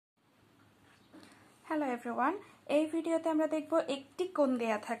Hello everyone, এই ভিডিওতে আমরা দেখব একটি কোণ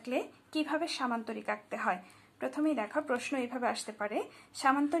দেয়া থাকলে কিভাবে সামান্তরিক আঁকতে হয়। প্রথমেই দেখো, প্রশ্ন এইভাবে আসতে পারে,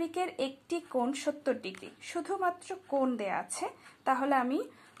 সামান্তরিকের একটি কোণ 70 ডিগ্রি, শুধুমাত্র কোণ দেয়া আছে, তাহলে আমি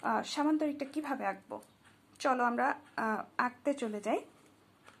সামান্তরিকটা কিভাবে আঁকবো। চলো আমরা আঁকতে চলে যাই।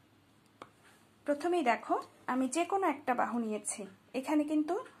 প্রথমেই দেখো, আমি যে কোনো একটা বাহু নিয়েছি। এখানে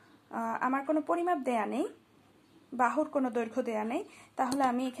কিন্তু আমার কোনো পরিমাপ দেয়া নেই, বাহুর কোনো দৈর্ঘ্য দেয়া নেই, তাহলে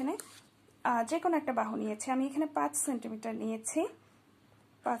আমি এখানে যে কোনো একটা বাহু নিয়েছি। আমি এখানে 5 সেন্টিমিটার নিয়েছি,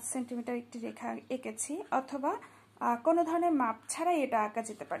 5 সেন্টিমিটার একটি রেখা এঁকেছি, অথবা কোনো ধরনের মাপ ছাড়াই এটা আঁকা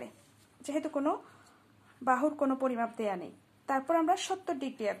যেতে পারে, যেহেতু কোনো বাহুর কোনো পরিমাপ দেয়া নেই। তারপর আমরা 70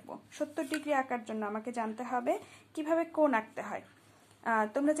 ডিগ্রি আঁকবো। 70 ডিগ্রি আঁকার জন্য আমাকে জানতে হবে কিভাবে কোণ আঁকতে হয়।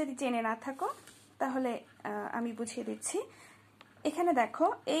 তোমরা যদি জেনে না থাকো তাহলে আমি বুঝিয়ে দিচ্ছি। এখানে দেখো,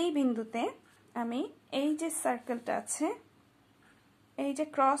 এই বিন্দুতে আমি এই যে সার্কেলটা আছে, এই যে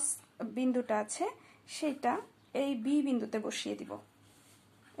ক্রস বিন্দুটা আছে, সেটা এই বি বিন্দুতে বসিয়ে দিব।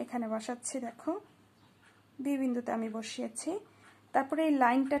 এখানে বসাচ্ছি, দেখো বি বিন্দুতে আমি বসিয়েছি। তারপরে এই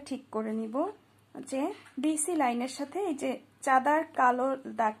লাইনটা ঠিক করে নিব যে বিসি লাইনের সাথে এই যে চাঁদার কালো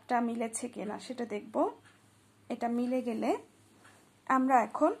দাগটা মিলেছে কিনা সেটা দেখব। এটা মিলে গেলে আমরা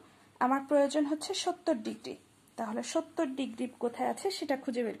এখন, আমার প্রয়োজন হচ্ছে 70 ডিগ্রি, তাহলে 70 ডিগ্রি কোথায় আছে সেটা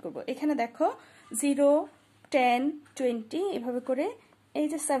খুঁজে বের করব। এখানে দেখো 0, 10, 20 এভাবে করে এই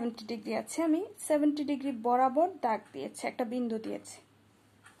যে 70 ডিগ্রি আছে, আমি 70 ডিগ্রি বরাবর দাগ দিয়েছি, একটা বিন্দু দিয়েছি।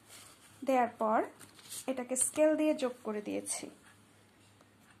 দেওয়ার পর এটাকে স্কেল দিয়ে যোগ করে দিয়েছি।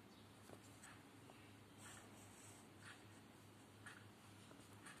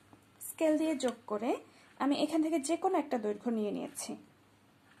 স্কেল দিয়ে যোগ করে আমি এখান থেকে যে কোনো একটা দৈর্ঘ্য নিয়ে নিয়েছি।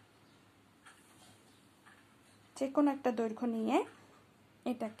 যে কোনো একটা দৈর্ঘ্য নিয়ে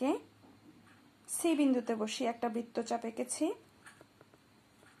এটাকে সি বিন্দুতে বসিয়ে একটা বৃত্তচাপ এঁকেছি।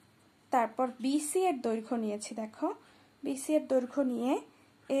 তারপর বিসি এর দৈর্ঘ্য নিয়েছি, দেখো বিসি এর দৈর্ঘ্য নিয়ে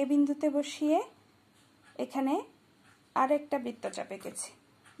এ বিন্দুতে বসিয়ে এখানে আরেকটা বৃত্তচাপ এঁকেছি।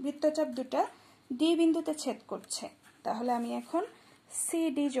 বৃত্তচাপ দুটা ডি বিন্দুতে ছেদ করছে, তাহলে আমি এখন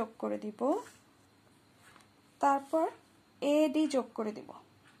সিডি যোগ করে দিব, তারপর এডি যোগ করে দিব।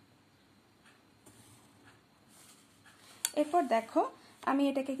 এরপর দেখো, আমি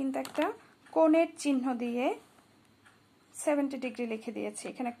এটাকে কিন্তু একটা কোণের চিহ্ন দিয়ে 70 ডিগ্রি লিখে দিয়েছি।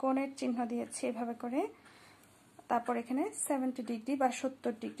 এখানে কোণের চিহ্ন দিয়েছি এভাবে করে, তারপর এখানে 70 ডিগ্রি বা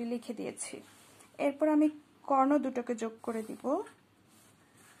 70 ডিগ্রি লিখে দিয়েছি। এরপর আমি কর্ণ দুটোকে যোগ করে দিব।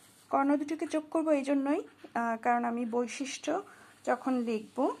 কর্ণ দুটোকে যোগ করব এই জন্যই, কারণ আমি বৈশিষ্ট্য যখন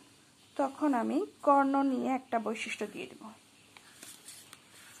লিখব তখন আমি কর্ণ নিয়ে একটা বৈশিষ্ট্য দিয়ে দেব।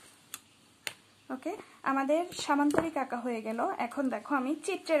 ওকে, আমাদের সামান্তরিক আঁকা হয়ে গেল। এখন দেখো, আমি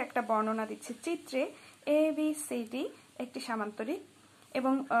চিত্রের একটা বর্ণনা দিচ্ছি। চিত্রে এ বি সি ডি একটি সামান্তরিক,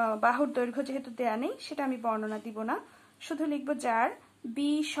 এবং বাহুর দৈর্ঘ্য যেহেতু দেয়া নেই সেটা আমি বর্ণনা দিব না, শুধু লিখব যার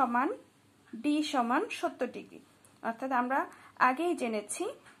বি সমান ডি সমান 70 ডিগ্রি। অর্থাৎ আমরা আগেই জেনেছি,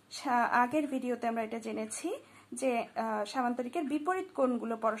 আগের ভিডিওতে আমরা এটা জেনেছি যে সামান্তরিকের বিপরীত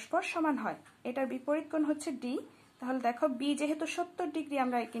কোণগুলো পরস্পর সমান হয়। এটার বিপরীত কোণ হচ্ছে ডি। তাহলে দেখো, বি যেহেতু 70 ডিগ্রি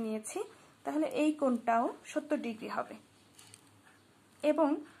আমরা এঁকে নিয়েছি, তাহলে এই কোণটাও 70 ডিগ্রি হবে। এবং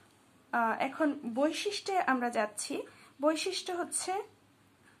এখন বৈশিষ্ট্যে আমরা যাচ্ছি।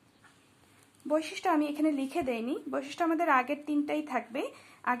 বৈশিষ্ট্য আমি এখানে লিখে দেইনি, বৈশিষ্ট্য আমাদের আগের তিনটাই থাকবে।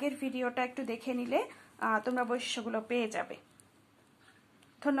 আগের ভিডিওটা একটু দেখে নিলে তোমরা বৈশিষ্ট্যগুলো পেয়ে যাবে।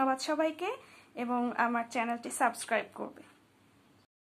 ধন্যবাদ সবাইকে, এবং আমার চ্যানেলটি সাবস্ক্রাইব করবে।